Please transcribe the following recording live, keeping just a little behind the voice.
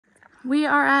We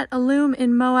are at ULUM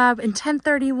in Moab in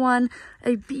 1031.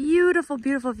 A beautiful,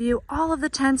 beautiful view. All of the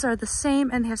tents are the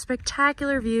same and they have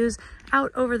spectacular views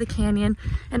out over the canyon.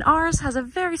 And ours has a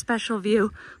very special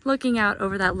view looking out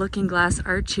over that looking glass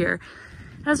arch here.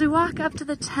 As we walk up to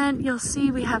the tent, you'll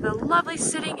see we have a lovely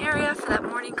sitting area for that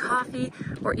morning coffee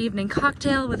or evening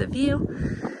cocktail with a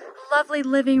view. Lovely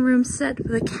living room set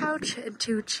with a couch and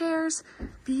 2 chairs.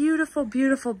 Beautiful,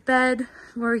 beautiful bed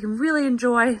where we can really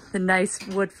enjoy the nice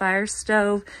wood fire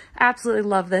stove. Absolutely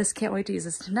love this. Can't wait to use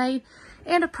this tonight.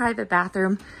 And a private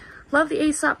bathroom. Love the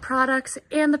Aesop products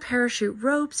and the parachute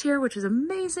ropes here, which is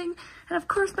amazing. And of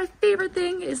course, my favorite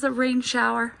thing is the rain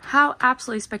shower. How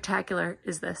absolutely spectacular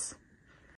is this?